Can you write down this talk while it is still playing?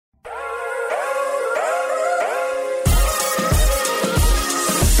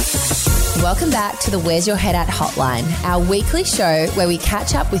Welcome back to the Where's Your Head At Hotline, our weekly show where we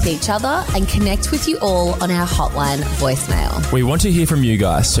catch up with each other and connect with you all on our hotline voicemail. We want to hear from you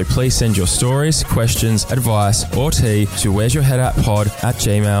guys, so please send your stories, questions, advice, or tea to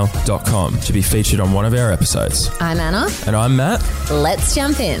where'syourheadatpod@gmail.com to be featured on one of our episodes. I'm Anna. And I'm Matt. Let's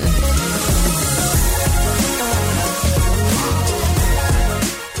jump in.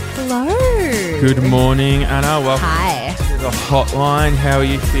 Hello. Good morning, Anna. Welcome Hi. to the hotline. How are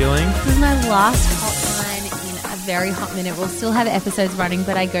you feeling? This is my last hotline in a very hot minute. We'll still have episodes running,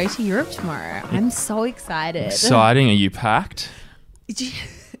 but I go to Europe tomorrow. I'm so excited. Exciting. Are you packed?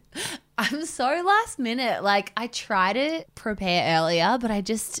 I'm so last minute. Like, I try to prepare earlier, but I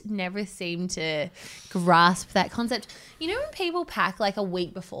just never seem to grasp that concept. You know when people pack like a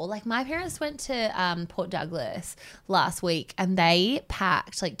week before? Like, my parents went to Port Douglas last week and they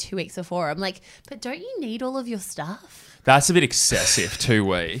packed like 2 weeks before. I'm like, but don't you need all of your stuff? That's a bit excessive. 2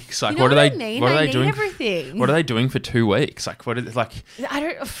 weeks. Like, You know what are what I they? mean? What are I they need doing? everything. What are they doing for 2 weeks? Like, what are they, like?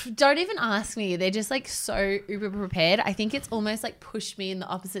 Don't even ask me. They're just like so uber prepared. I think it's almost like pushed me in the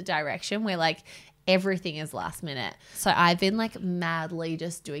opposite direction where like everything is last minute. So I've been like madly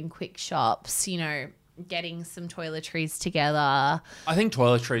just doing quick shops, you know, getting some toiletries together. I think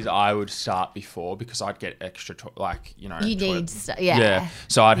toiletries I would start before because I'd get extra, Yeah.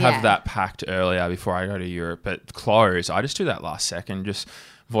 So I'd have Yeah. that packed earlier before I go to Europe. But clothes, I just do that last second, just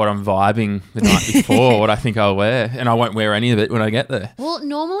what I'm vibing the night before, what I think I'll wear. And I won't wear any of it when I get there. Well,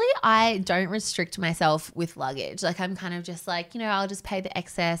 normally I don't restrict myself with luggage. Like, I'm kind of just like, you know, I'll just pay the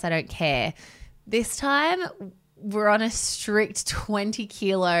excess. I don't care. This time we're on a strict 20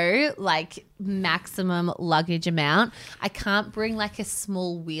 kilo, like maximum luggage amount. I can't bring like a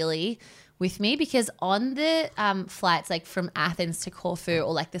small wheelie with me because on the flights like from Athens to Corfu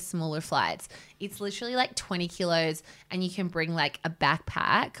or like the smaller flights, it's literally like 20 kilos and you can bring like a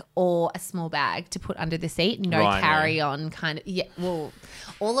backpack or a small bag to put under the seat. No Right, carry-on kind of, yeah, well,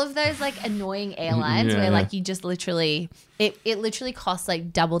 all of those like annoying airlines where like you just literally, it literally costs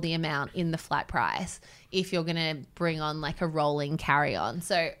like double the amount in the flight price if you're going to bring on like a rolling carry-on.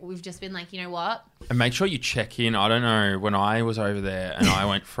 So we've just been like, you know what? And make sure you check in. I don't know, when I was over there and I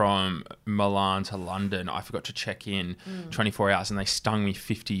went from Milan to London, I forgot to check in 24 hours and they stung me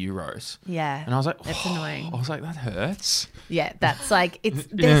 50 euros. Yeah. And I was like, that's annoying. I was like, that hurts. Yeah, that's like,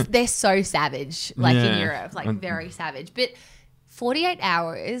 they're so savage, like in Europe, like very savage. But 48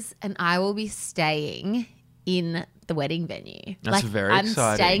 hours and I will be staying in the wedding venue. That's like, very I'm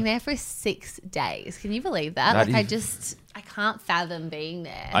exciting. staying there for 6 days. Can you believe that? That like, is- I can't fathom being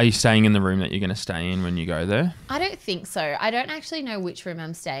there. Are you staying in the room that you're going to stay in when you go there? I don't think so. I don't actually know which room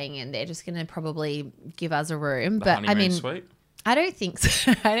I'm staying in. They're just going to probably give us a room. The But I honeymoon mean, suite? I don't think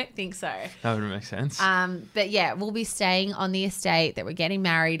so. I don't think so. That would make sense. But yeah, we'll be staying on the estate that we're getting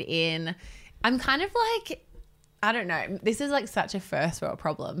married in. I'm kind of like, I don't know. This is like such a first world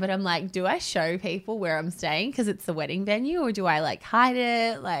problem, but I'm like, do I show people where I'm staying because it's the wedding venue, or do I like hide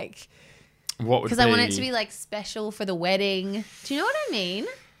it? Like, What would because I want it to be like special for the wedding. Do you know what I mean?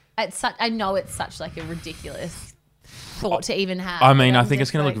 I know it's such like a ridiculous thought to even have. I mean, but I I'm think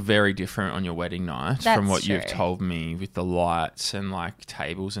it's just going to like, look very different on your wedding night That's from what you've true. told me with the lights and like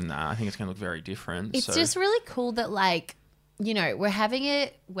tables and that. I think it's going to look very different. It's just really cool that like, you know, we're having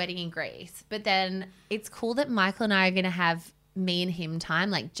a wedding in Greece, but then it's cool that Michael and I are going to have me and him time,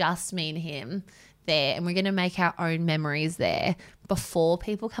 like just me and him there, and we're going to make our own memories there before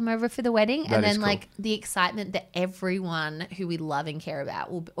people come over for the wedding. That And is then cool. like the excitement that everyone who we love and care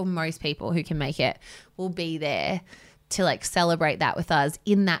about will, or most people who can make it, will be there to like celebrate that with us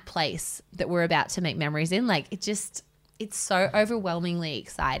in that place that we're about to make memories in. Like, it's so overwhelmingly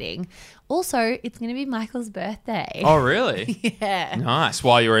exciting. Also, it's going to be Michael's birthday. Oh, really? Yeah. Nice.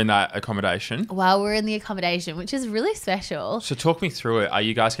 While you're in that accommodation. While we're in the accommodation, which is really special. So talk me through it. Are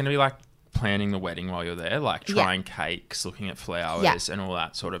you guys going to be like planning the wedding while you're there? Like trying cakes, looking at flowers and all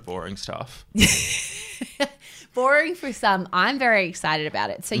that sort of boring stuff? Boring for some. I'm very excited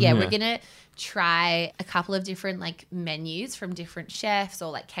about it. So yeah, we're going to try a couple of different like menus from different chefs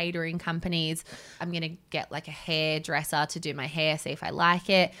or like catering companies. I'm going to get like a hairdresser to do my hair, see if I like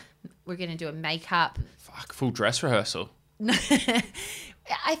it. We're going to do a makeup. Fuck, full dress rehearsal.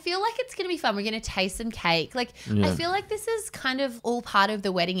 I feel like it's going to be fun. We're going to taste some cake. Like, I feel like this is kind of all part of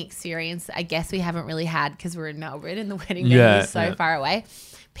the wedding experience I guess we haven't really had because we're in Melbourne and the wedding venue is so far away.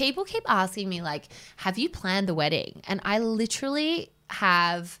 People keep asking me like, have you planned the wedding? And I literally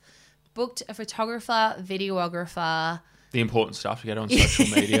have booked a photographer, videographer, The important stuff to get on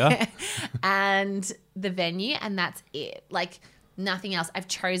social media. and the venue, and that's it. Like, nothing else. I've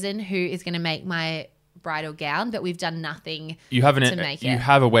chosen who is going to make my bridal gown, but we've done nothing You have to make you it.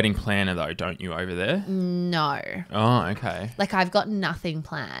 have a wedding planner though, don't you, over there? No. Oh, okay. Like I've got nothing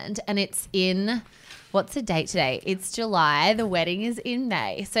planned, and it's in, what's the date today? It's July. The wedding is in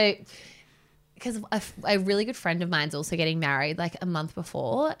May. So because a really good friend of mine's also getting married like a month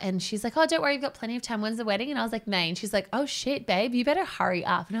before, and she's like, oh, don't worry, you've got plenty of time. When's the wedding? And I was like, May. And she's like, oh shit, babe, you better hurry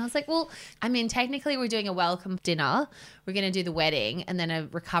up. And I was like, well, I mean, technically we're doing a welcome dinner. We're going to do the wedding and then a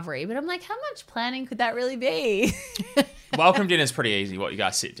recovery. But I'm like, how much planning could that really be? Welcome dinner's pretty easy. What, you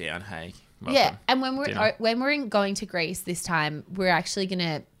guys sit down, hey. Welcome Yeah. And dinner. when we're going to Greece this time, we're actually going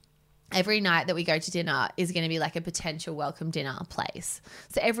to, every night that we go to dinner is going to be like a potential welcome dinner place.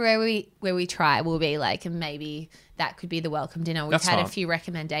 So everywhere where we try will be like, and maybe that could be the welcome dinner. We've had a few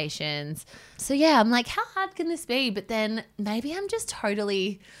recommendations. So yeah, I'm like, how hard can this be? But then maybe I'm just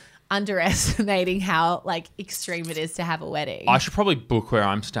totally underestimating how like extreme it is to have a wedding. I should probably book where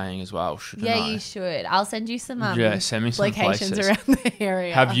I'm staying as well, shouldn't I? Yeah, you should. I'll send you some send me some locations places around the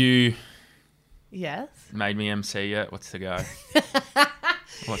area. Have you Yes. made me MC yet? What's the go?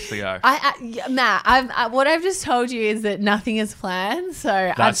 What's the go? Matt, what I've just told you is that nothing is planned. So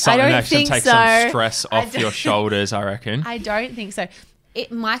That's I something don't that should think take so. some stress off your shoulders, I reckon. I don't think so.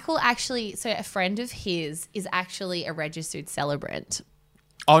 Michael actually, so a friend of his is actually a registered celebrant.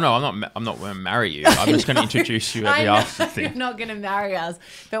 Oh no, I'm not going to marry you. I'm just going to introduce you at the after You're thing. not going to marry us.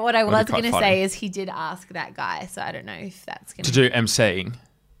 But what I was going to say is he did ask that guy. So I don't know if that's going To do MCing.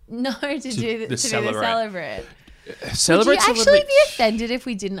 No, to be the celebrant. Celebrate's Would you a little actually bit... be offended if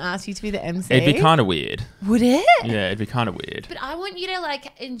we didn't ask you to be the MC? It'd be kind of weird. Would it? Yeah, it'd be kind of weird. But I want you to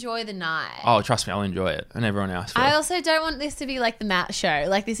like enjoy the night. Oh, trust me, I'll enjoy it. And everyone else will. I also don't want this to be like the Matt show.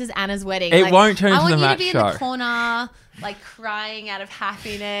 Like this is Anna's wedding. It like, won't turn into the Matt I want you to be in show. the corner, like crying out of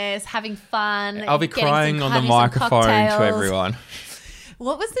happiness, having fun. I'll be getting crying on the having some microphone to cocktails. everyone.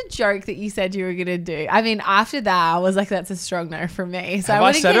 What was the joke that you said you were going to do? I mean, after that, I was like, that's a strong no from me. So Have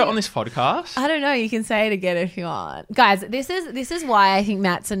I said it on this podcast? I don't know. You can say it again if you want. Guys, this is why I think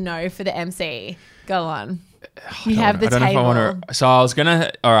Matt's a no for the MC. Go on. You have the table. So I was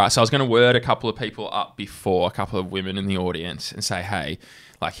gonna word a couple of people up before, a couple of women in the audience, and say, hey,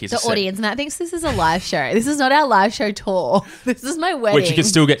 like here's the audience. Matt thinks this is a live show. This is not our live show tour. This is my wedding. Which you can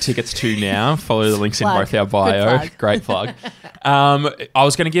still get tickets to now. Follow the links in both our bio. Great plug. I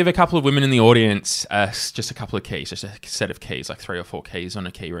was going to give a couple of women in the audience just a couple of keys, just a set of keys, like 3 or 4 keys on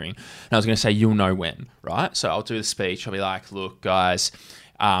a key ring. And I was going to say, you'll know when, right? So I'll do the speech. I'll be like, look, guys,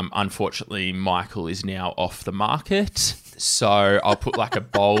 unfortunately, Michael is now off the market. So I'll put like a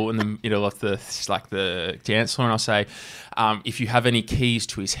bowl in the middle of the dance floor, and I'll say, if you have any keys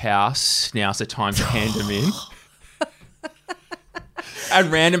to his house, now's the time to hand them in. And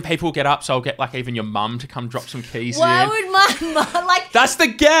random people get up, so I'll get like even your mum to come drop some keys Why in. would my mum like? That's the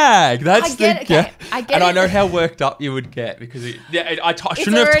gag. That's the gag. Okay, I get and it. I know how worked up you would get because I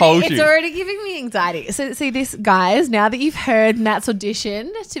shouldn't have told you. It's already giving me anxiety. So see this, guys, now that you've heard Matt's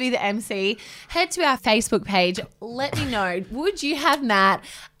audition to be the MC, head to our Facebook page. Let me know, would you have Matt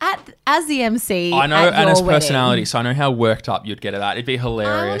as the MC? I know at Anna's your wedding? personality, so I know how worked up you'd get at that. It'd be I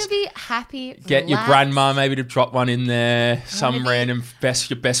hilarious. want to be happy. Get your relaxed. grandma maybe to drop one in there. Some be- random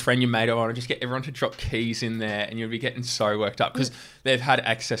your best friend you made. I want to just get everyone to drop keys in there, and you'll be getting so worked up because they've had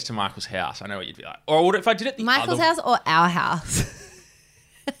access to Michael's house. I know what you'd be like. Or what if I did it the Michael's other house or our house?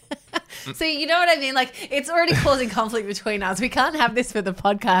 So you know what I mean? Like it's already causing conflict between us. We can't have this for the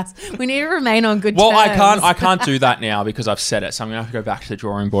podcast. We need to remain on good terms. Well, I can't do that now because I've said it. So I'm gonna have to go back to the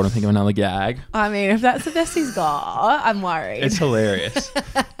drawing board and think of another gag. I mean, if that's the best he's got, I'm worried. It's hilarious.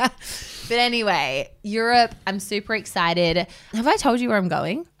 But anyway, Europe, I'm super excited. Have I told you where I'm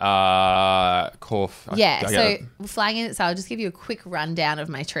going? Corf. Yeah, so we're flying in. So I'll just give you a quick rundown of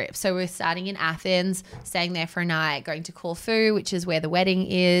my trip. So we're starting in Athens, staying there for a night, going to Corfu, which is where the wedding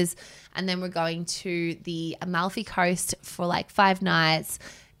is. And then we're going to the Amalfi Coast for like 5 nights,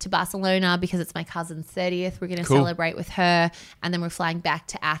 to Barcelona because it's my cousin's 30th. We're going to celebrate with her. And then we're flying back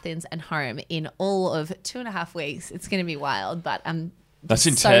to Athens and home in all of 2.5 weeks. It's going to be wild, but That's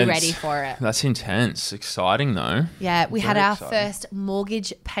intense. so ready for it. That's intense. Exciting though. Yeah, we had our first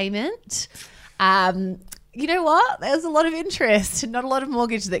mortgage payment. You know what? There was a lot of interest, not a lot of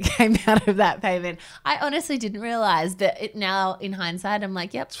mortgage that came out of that payment. I honestly didn't realise, but now in hindsight, I'm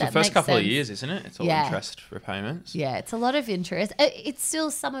like, yep, It's that for the first makes couple of sense. years, isn't it? It's all interest repayments. Yeah, it's a lot of interest. It's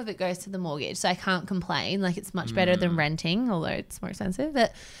still, some of it goes to the mortgage, so I can't complain. Like it's much better than renting, although it's more expensive.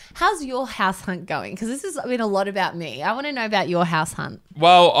 But how's your house hunt going? Because this has been a lot about me. I want to know about your house hunt.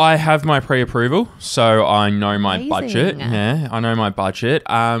 Well, I have my pre-approval, so I know my Amazing. budget. Yeah, I know my budget.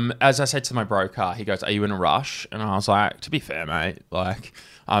 As I said to my broker, he goes, "Are you in a rush. And I was like, to be fair, mate, like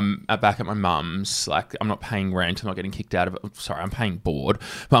I'm back at my mum's. Like I'm not paying rent. I'm not getting kicked out of it. Sorry, I'm paying board,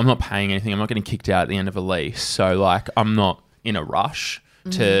 but I'm not paying anything. I'm not getting kicked out at the end of a lease. So like I'm not in a rush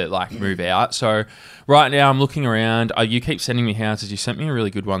to like move out. So right now I'm looking around. You keep sending me houses. You sent me a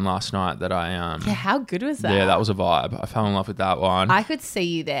really good one last night that I Yeah, how good was that? Yeah, that was a vibe. I fell in love with that one. I could see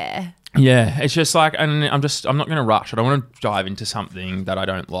you there. Yeah, it's just like, and I'm not going to rush. I don't want to dive into something that I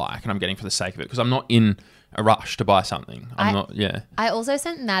don't like and I'm getting for the sake of it because I'm not in a rush to buy something. I also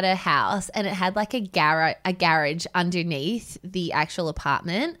sent Nat a house and it had like a garage underneath the actual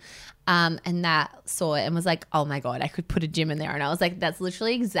apartment. And Nat saw it and was like, oh my God, I could put a gym in there. And I was like, that's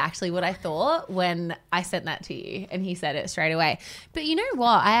literally exactly what I thought when I sent that to you. And he said it straight away. But you know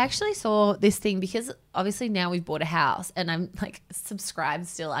what? I actually saw this thing because obviously now we've bought a house and I'm like subscribed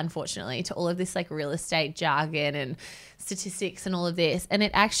still, unfortunately, to all of this like real estate jargon and statistics and all of this. And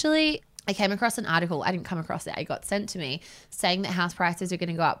it actually... I came across an article, I didn't come across it, it got sent to me, saying that house prices are going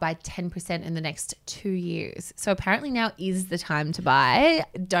to go up by 10% in the next 2 years. So apparently now is the time to buy.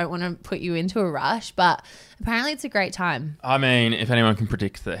 Don't want to put you into a rush, but apparently it's a great time. I mean, if anyone can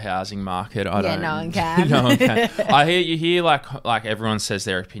predict the housing market, I don't. No one can. No one can. You hear like everyone says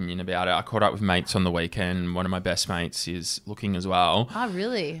their opinion about it. I caught up with mates on the weekend. One of my best mates is looking as well. Oh,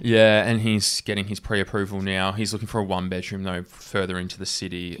 really? Yeah, and he's getting his pre-approval now. He's looking for a 1-bedroom though, further into the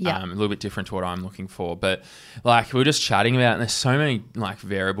city. Yeah. A little bit different to what I'm looking for, but like we were just chatting about it and there's so many like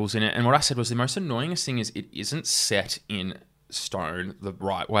variables in it, and what I said was the most annoyingest thing is it isn't set in stone the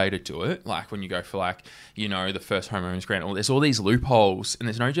right way to do it. Like when you go for like, you know, the first homeowners grant, there's all these loopholes and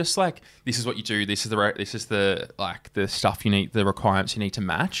there's no just like this is what you do, this is the like the stuff you need, the requirements you need to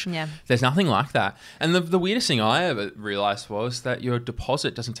match. Yeah, there's nothing like that. And the weirdest thing I ever realized was that your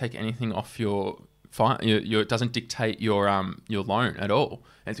deposit doesn't take anything off your it doesn't dictate your loan at all.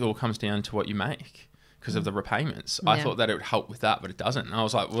 It all comes down to what you make because of the repayments. Yeah. I thought that it would help with that, but it doesn't. And I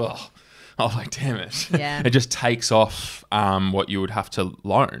was like, well, damn it. Yeah. It just takes off what you would have to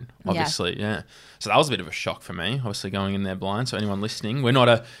loan, obviously. Yeah. So that was a bit of a shock for me, obviously going in there blind. So anyone listening, we're not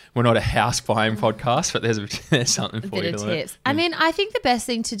a house buying podcast, but there's something for you. A bit of tips. I mean, I think the best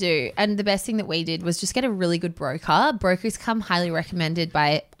thing to do, and the best thing that we did, was just get a really good broker. Brokers come highly recommended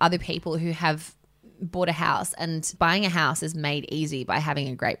by other people who have bought a house, and buying a house is made easy by having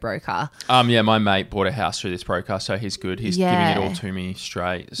a great broker. Yeah, my mate bought a house through this broker, so he's good. He's giving it all to me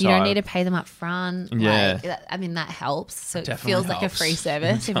straight. So you don't need to pay them up front. Yeah. I mean, that helps. So it definitely feels helps. like a free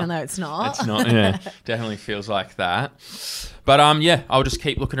service, even though it's not. It's not, yeah. Definitely feels like that. But yeah, I'll just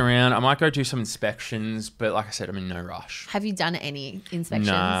keep looking around. I might go do some inspections, but like I said, I'm in no rush. Have you done any inspections?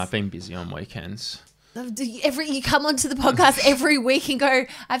 Nah, I've been busy on weekends. You come onto the podcast every week and go,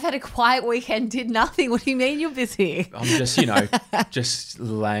 I've had a quiet weekend, did nothing. What do you mean you're busy? I'm just, just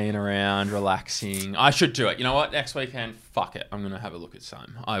laying around, relaxing. I should do it. You know what? Next weekend, fuck it. I'm going to have a look at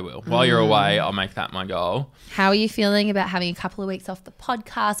some. I will. While you're away, I'll make that my goal. How are you feeling about having a couple of weeks off the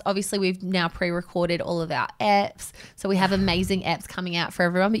podcast? Obviously, we've now pre-recorded all of our eps. So we have amazing eps coming out for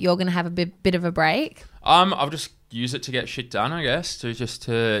everyone, but you're going to have a bit of a break. I'll just use it to get shit done, I guess,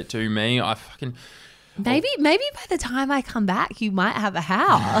 to do me. Maybe by the time I come back, you might have a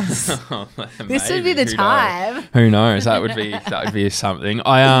house. This would be the time. Who knows? That would be something.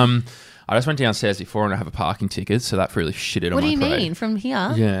 I just went downstairs before and I have a parking ticket, so that really shitted on my What do you parade. mean? From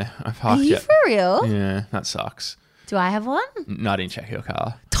here? Yeah, I parked. Are you for real? Yeah, that sucks. Do I have one? No, I didn't check your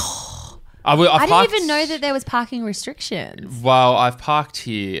car. I didn't even know that there was parking restrictions. Well, I've parked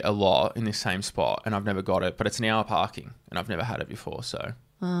here a lot in this same spot and I've never got it, but it's an hour parking and I've never had it before, so...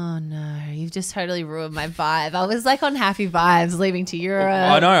 Oh no, you've just totally ruined my vibe. I was like on happy vibes leaving to Europe.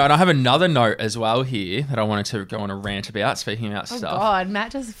 I know, and I have another note as well here that I wanted to go on a rant about, speaking about stuff. Oh God,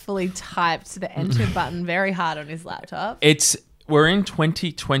 Matt just fully typed the enter button very hard on his laptop. We're in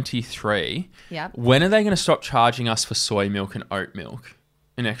 2023. Yep. When are they going to stop charging us for soy milk and oat milk?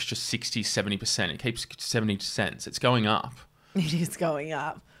 An extra 60, 70%. It keeps 70 cents. It's going up. It is going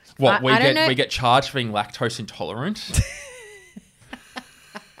up. What, we get charged for being lactose intolerant?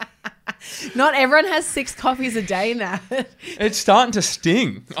 Not everyone has 6 coffees a day now. It's starting to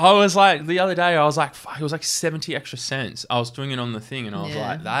sting. I was like, the other day, I was like, fuck, it was like 70 extra cents. I was doing it on the thing and I was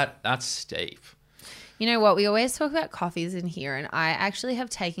like, that's steep. You know what? We always talk about coffees in here, and I actually have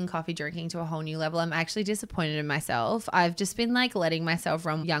taken coffee drinking to a whole new level. I'm actually disappointed in myself. I've just been like letting myself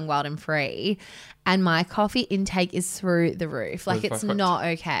run young, wild and free, and my coffee intake is through the roof. Like it's not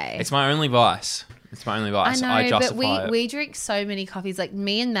okay. It's my only vice. It's my only vice. I justify but it. we drink so many coffees. Like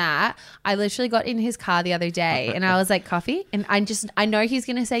me and Matt, I literally got in his car the other day and I was like, coffee? And I know he's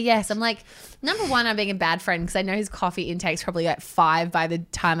going to say yes. I'm like, number one, I'm being a bad friend because I know his coffee intake's probably like 5 by the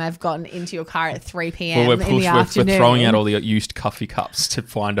time I've gotten into your car at 3 p.m. Well, we're throwing out all the used coffee cups to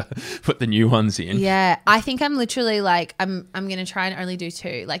put the new ones in. Yeah. I think I'm literally like, I'm going to try and only do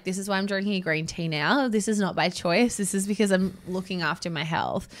 2. Like this is why I'm drinking a green tea now. This is not by choice. This is because I'm looking after my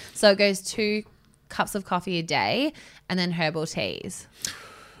health. So it goes 2 cups of coffee a day and then herbal teas.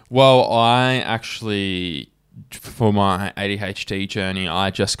 Well, I actually, for my ADHD journey, I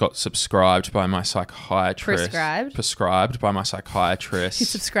just got prescribed by my psychiatrist. Prescribed by my psychiatrist. He's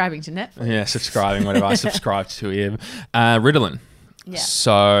subscribing to Netflix. Yeah, subscribing, whatever. I subscribed to him. Ritalin. Yeah.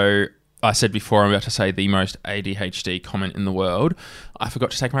 So I said before, I'm about to say the most ADHD comment in the world. I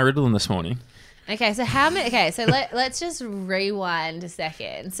forgot to take my Ritalin this morning. Okay, so let's just rewind a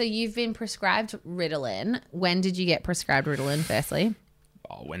second. So you've been prescribed Ritalin. When did you get prescribed Ritalin firstly?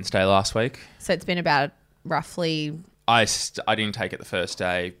 Wednesday last week. So it's been about roughly... I didn't take it the first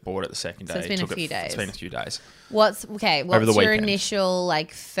day, bought it the second day. So it's been a few days. It's been a few days. What's Over the your weekend. initial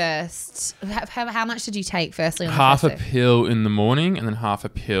first... How much did you take firstly on half the a first day? pill in the morning and then half a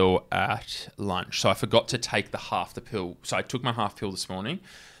pill at lunch. So I forgot to take half the pill. So I took my half pill this morning,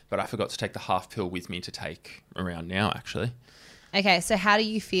 but I forgot to take the half pill with me to take around now, actually. Okay, so how do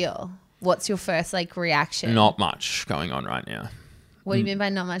you feel? What's your first reaction? Not much going on right now. What do you mean by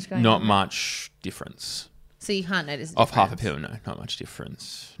not much going on? Not much difference. So you can't notice a Off half a difference? pill, no. Not much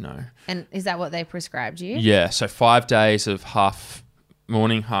difference, no. And is that what they prescribed you? Yeah, so 5 days of half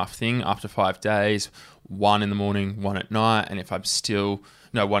morning, half thing. After 5 days, 1 in the morning, 1 at night. And if I'm still...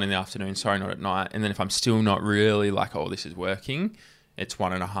 No, 1 in the afternoon, sorry, not at night. And then if I'm still not really like, oh, this is working... It's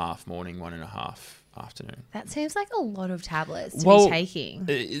 1.5 morning, 1.5 afternoon. That seems like a lot of tablets to be taking.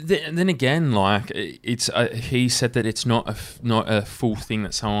 Then again, it's he said that it's not a full thing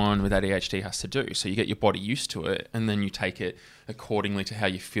that someone with ADHD has to do. So you get your body used to it, and then you take it accordingly to how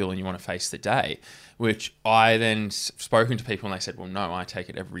you feel and you want to face the day. Which I then spoken to people and they said, well, no, I take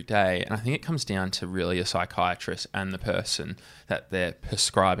it every day. And I think it comes down to really a psychiatrist and the person that they're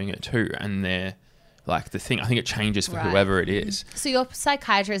prescribing it to, and they're the thing. I think it changes for whoever it is. So your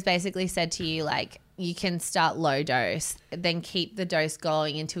psychiatrist basically said to you, you can start low dose, then keep the dose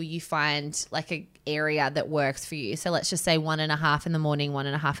going until you find a area that works for you. So let's just say 1.5 in the morning,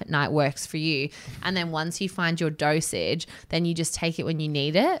 1.5 at night works for you. And then once you find your dosage, then you just take it when you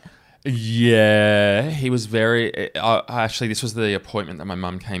need it. Yeah, he was very... actually, this was the appointment that my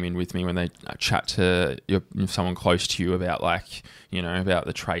mum came in with me when they chat to someone close to you about about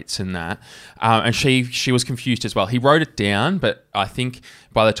the traits and that. And she was confused as well. He wrote it down, but I think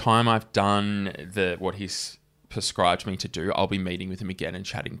by the time I've done what he's prescribed me to do, I'll be meeting with him again and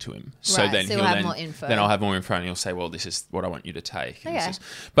chatting to him. So then he'll have more info. Then I'll have more info and he'll say, well, this is what I want you to take. Okay.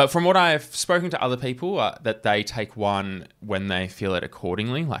 But from what I've spoken to other people, that they take one when they feel it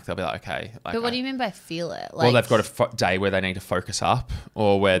accordingly. They'll be like, okay. But what do you mean by feel it? Well, they've got a day where they need to focus up,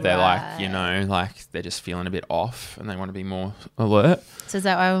 or where they're they're just feeling a bit off and they want to be more alert. So is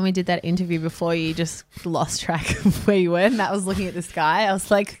that why when we did that interview before, you just lost track of where you were? And that was looking at the sky. I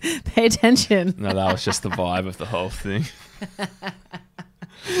was like, pay attention. No, that was just the vibe of the whole thing.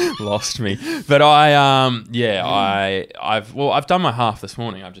 Lost me. But I've done my half this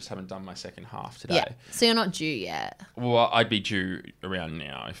morning. I just haven't done my second half today. Yeah. So you're not due yet. Well, I'd be due around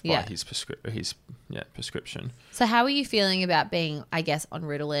now by his prescription. So how are you feeling about being, I guess, on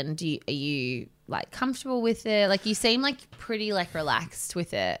Ritalin? Are you comfortable with it? You seem pretty relaxed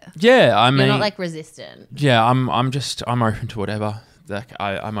with it. Yeah, I mean, you're not resistant. Yeah, I'm open to whatever.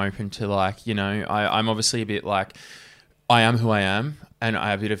 I'm open to I'm obviously a bit I am who I am, and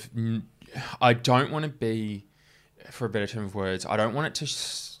I have a bit of... I don't want to be, for a better term of words, I don't want it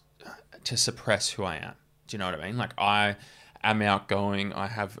to suppress who I am. Do you know what I mean? I am outgoing. I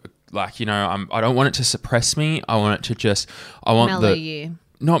have I don't want it to suppress me. I want it to just... mellow you.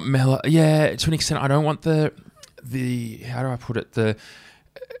 Not mellow. Yeah, to an extent. I don't want the how do I put it? The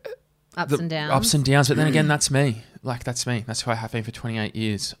ups and downs. Ups and downs. But then again, that's me. That's me. That's who I have been for 28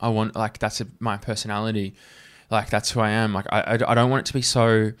 years. I want that's my personality. That's who I am. I don't want it to be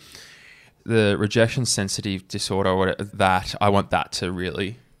so... The rejection sensitive disorder, or whatever, that I want that to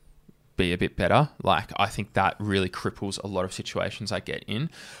really be a bit better. I think that really cripples a lot of situations I get in,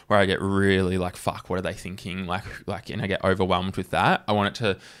 where I get really fuck, what are they thinking? And I get overwhelmed with that. I want it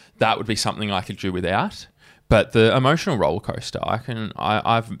to... That would be something I could do without. But the emotional roller coaster,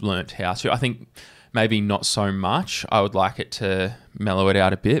 I've learnt how to. I think maybe not so much. I would like it to mellow it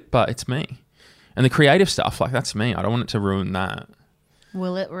out a bit, but it's me. And the creative stuff, that's me. I don't want it to ruin that.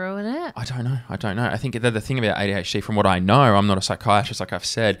 Will it ruin it? I don't know. I think the thing about ADHD, from what I know, I'm not a psychiatrist, like I've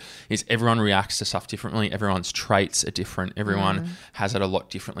said, is everyone reacts to stuff differently. Everyone's traits are different. Everyone has it a lot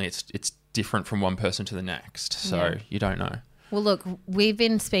differently. It's different from one person to the next. So you don't know. Well, look, we've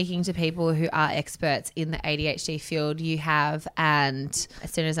been speaking to people who are experts in the ADHD field. You have, and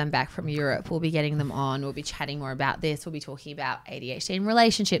as soon as I'm back from Europe, we'll be getting them on. We'll be chatting more about this. We'll be talking about ADHD and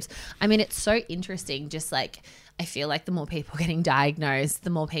relationships. I mean, it's so interesting. Just like, I feel like the more people getting diagnosed, the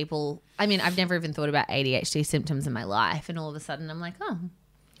more people, I mean, I've never even thought about ADHD symptoms in my life. And all of a sudden I'm like, oh,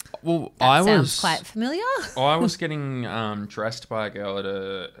 well, sounds quite familiar. I was getting dressed by a girl at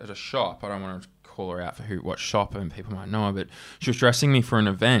a shop. I don't want to call her out for what shop, and people might know her, but she was dressing me for an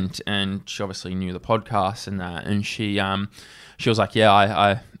event, and she obviously knew the podcast and that, and she was like, yeah,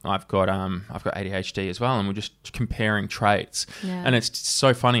 I've got ADHD as well, and we're just comparing traits. And it's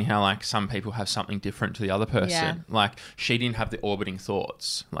so funny how like some people have something different to the other person. Like she didn't have the orbiting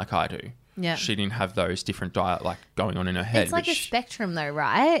thoughts like I do. Yeah. She didn't have those different like going on in her head. It's like a spectrum though,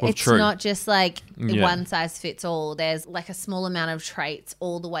 right? Well, it's not just like one size fits all. There's like a small amount of traits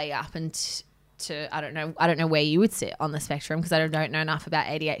all the way up and to I don't know where you would sit on the spectrum, because I don't know enough about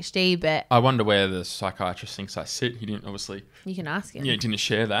ADHD, but I wonder where the psychiatrist thinks I sit. He didn't, obviously. You can ask him. Yeah, didn't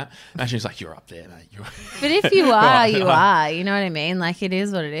share that. And she's like, you're up there, mate. But if you are, you are. You know what I mean? Like, it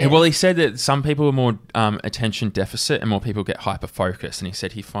is what it is. Well, he said that some people are more attention deficit and more people get hyper focused, and he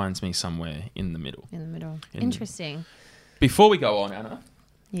said he finds me somewhere in the middle. Interesting. Before we go on, Anna.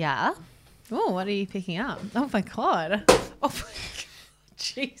 Yeah. Oh, what are you picking up? Oh my god. Oh my god.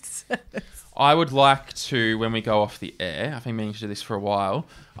 Jesus. I would like to, when we go off the air, I've been meaning to do this for a while,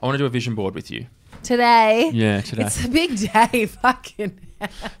 I want to do a vision board with you. Today? Yeah, today. It's a big day, fucking hell.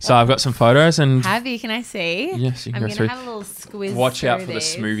 So I've got some photos and... Have you? Can I see? Yes, you can I'm go through. I'm going to have a little squiz. Watch out for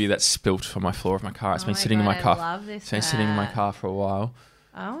these. the smoothie that's spilt on my floor of my car. It's been sitting in my car. I love this. It's been sitting in my car for a while.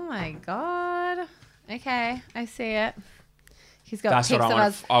 Oh my god. Okay, I see it. He's got That's pics what of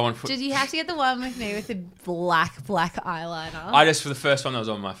us. I want. Did you have to get the one with me with the black eyeliner? I just, for the first one that was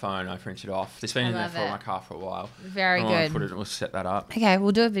on my phone, I printed off. It's been in there for my car for a while. Very good. We'll set that up. Okay,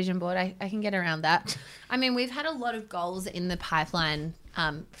 we'll do a vision board. I can get around that. I mean, we've had a lot of goals in the pipeline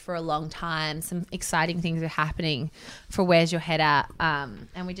for a long time. Some exciting things are happening for Where's Your Head At?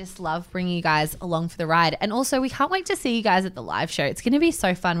 And we just love bringing you guys along for the ride. And also, we can't wait to see you guys at the live show. It's going to be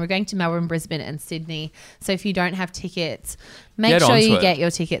so fun. We're going to Melbourne, Brisbane and Sydney. So if you don't have tickets, make sure you get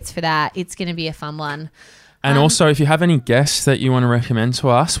your tickets for that. It's going to be a fun one. And also, if you have any guests that you want to recommend to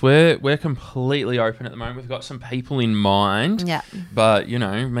us, we're completely open at the moment. We've got some people in mind. Yeah. But, you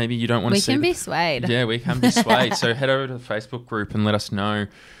know, maybe you don't want to see... We can be swayed. Yeah, we can be swayed. So head over to the Facebook group and let us know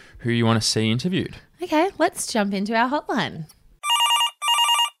who you want to see interviewed. Okay, let's jump into our hotline.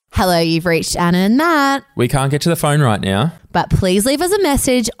 Hello, you've reached Anna and Matt. We can't get to the phone right now. But please leave us a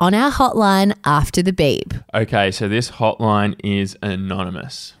message on our hotline after the beep. Okay, so this hotline is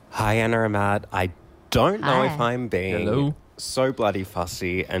anonymous. Hi, Anna and Matt. I don't know if I'm being so bloody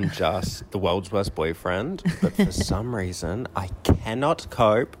fussy and just the world's worst boyfriend, but for some reason, I cannot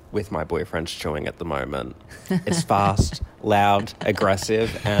cope with my boyfriend's chewing at the moment. It's fast, loud,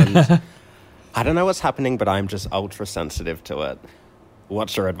 aggressive, and I don't know what's happening, but I'm just ultra sensitive to it.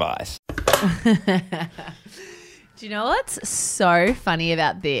 What's your advice? Do you know what's so funny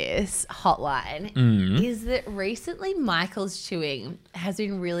about this hotline is that recently Michael's chewing has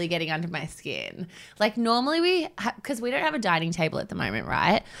been really getting under my skin. Like normally because we don't have a dining table at the moment,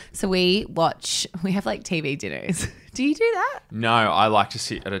 right? So we have like TV dinners. Do you do that? No, I like to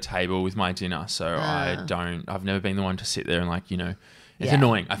sit at a table with my dinner. So I've never been the one to sit there and like, you know, it's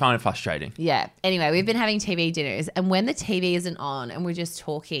annoying. I find it frustrating. Yeah. Anyway, we've been having TV dinners, and when the TV isn't on and we're just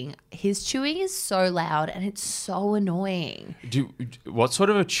talking, his chewing is so loud and it's so annoying. What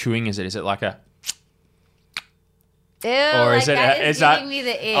sort of a chewing is it? Is it like a... Ew, or is giving me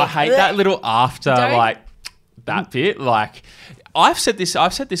the ick. I hate that little after, like, that bit. Like, I've said this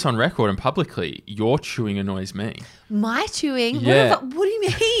on record and publicly. Your chewing annoys me. My chewing? Yeah. What do you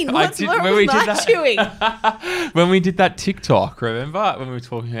mean? What's wrong with my chewing? When we did that TikTok, remember? When we were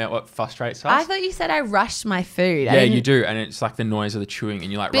talking about what frustrates us? I thought you said I rushed my food. Yeah, you do. And it's like the noise of the chewing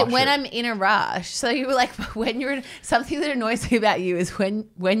and you like rush it. But when I'm in a rush. So you were like, when you're in... Something that annoys me about you is when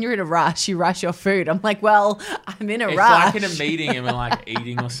you're in a rush, you rush your food. I'm like, well, I'm in a rush. It's like in a meeting and we're like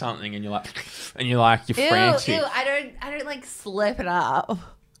eating or something and you're frantic. Ew, I don't like slip it up.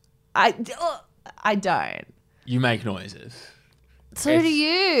 I don't. You make noises. So do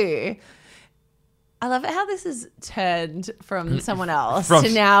you. I love it how this has turned from someone else to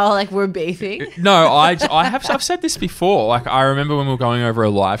now like we're beefing. No, I've said this before. Like I remember when we were going over a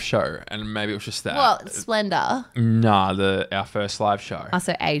live show, and maybe it was just that. Well, Splendor. Nah, our first live show.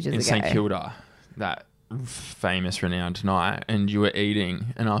 Also ages ago. In St Kilda, that famous renowned night, and you were eating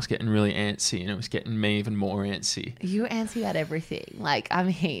and I was getting really antsy, and it was getting me even more antsy. You were antsy about everything. Like, I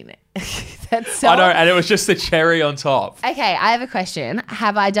mean, that's so... I know, and it was just the cherry on top. Okay, I have a question.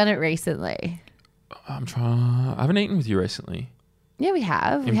 Have I done it recently? I haven't eaten with you recently. Yeah, we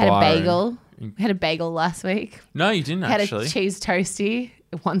have. In we had Byron. a bagel. We had a bagel last week. No, you didn't actually. We had a cheese toasty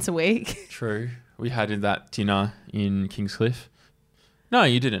once a week. True. We had that dinner in Kingscliff. No,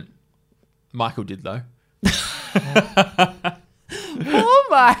 you didn't. Michael did though. Oh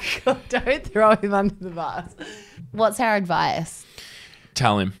my God, don't throw him under the bus. What's our advice?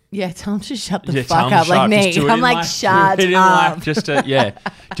 Tell him. Yeah, tell him to shut the fuck up like me. I'm like, shut up.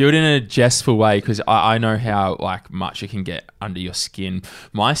 Do it in a jestful way, because I know how like much it can get under your skin.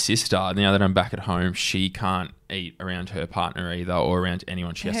 My sister, now that I'm back at home, she can't eat around her partner either, or around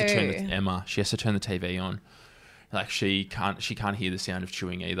anyone. She has to turn Emma. She has to turn the TV on. Like she can't hear the sound of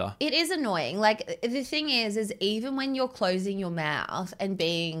chewing either. It is annoying. Like the thing is even when you're closing your mouth and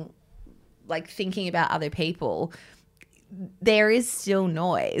being like thinking about other people, there is still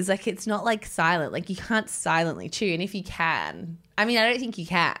noise. Like it's not like silent. Like you can't silently chew. And if you can, I mean, I don't think you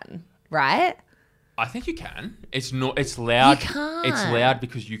can, right? I think you can. It's loud. You can't. It's loud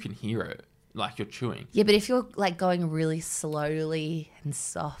because you can hear it. Like you're chewing. Yeah, but if you're like going really slowly and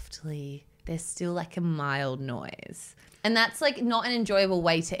softly, there's still like a mild noise. And that's like not an enjoyable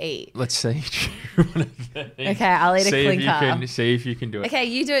way to eat. Let's see. Okay, I'll eat a clinker. See if you can do it. Okay,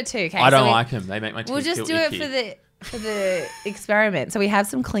 you do it too. Okay, I don't like them. They make my teeth We'll just do icky. it for the experiment. So we have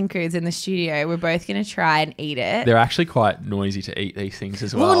some clinkers in the studio. We're both going to try and eat it. They're actually quite noisy to eat these things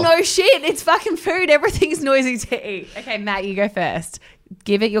as well. Well, no shit. It's fucking food. Everything's noisy to eat. Okay, Matt, you go first.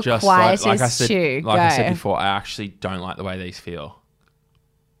 Give it your just quietest like I said, chew. Like I said before, I actually don't like the way these feel.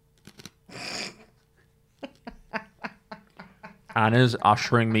 Anna's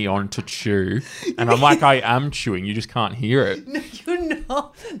ushering me on to chew, and I'm like, I am chewing. You just can't hear it. No, you're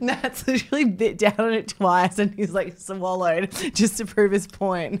not. Matt's literally bit down on it twice, and he's like swallowed just to prove his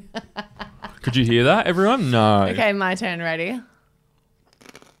point. Could you hear that, everyone? No. Okay, my turn. Ready?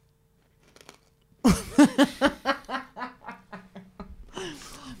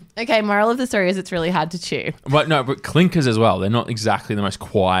 Okay, moral of the story is it's really hard to chew. But clinkers as well. They're not exactly the most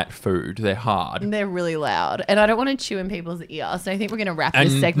quiet food. They're hard. And they're really loud. And I don't want to chew in people's ear. So I think we're going to wrap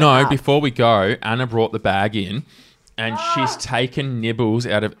this segment up. Before we go, Anna brought the bag in, and she's taken nibbles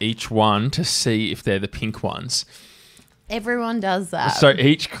out of each one to see if they're the pink ones. Everyone does that. So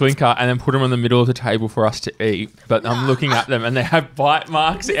each clinker, and then put them on the middle of the table for us to eat. But I'm looking at them, and they have bite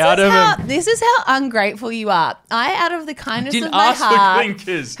marks out of them. This is how ungrateful you are. I, out of the kindness of my heart,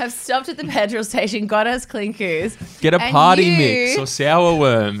 clinkers. Have stopped at the petrol station, got us clinkers. Get a party mix or sour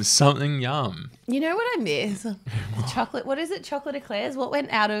worms, something yum. You know what I miss? The chocolate. What is it? Chocolate eclairs? What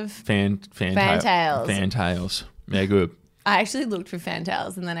went out of Fantails? Fantails. Yeah, good. I actually looked for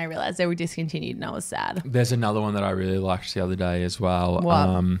Fantails, and then I realised they were discontinued, and I was sad. There's another one that I really liked the other day as well. What?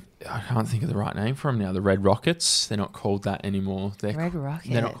 I can't think of the right name for them now. The Red Rockets. They're not called that anymore. Red Rockets?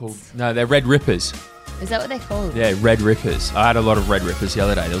 They're not called... No, they're Red Rippers. Is that what they're called? Yeah, Red Rippers. I had a lot of Red Rippers the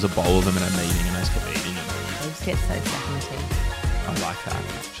other day. There was a bowl of them in a meeting, and I just kept eating them. They just get so stuck in the teeth. I like that,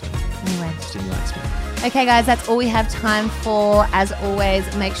 actually. Anyway. Stimulates me. Okay, guys, that's all we have time for. As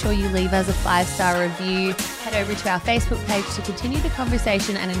always, make sure you leave us a 5-star review. Head over to our Facebook page to continue the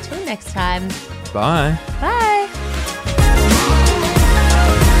conversation. And until next time, Bye. Bye.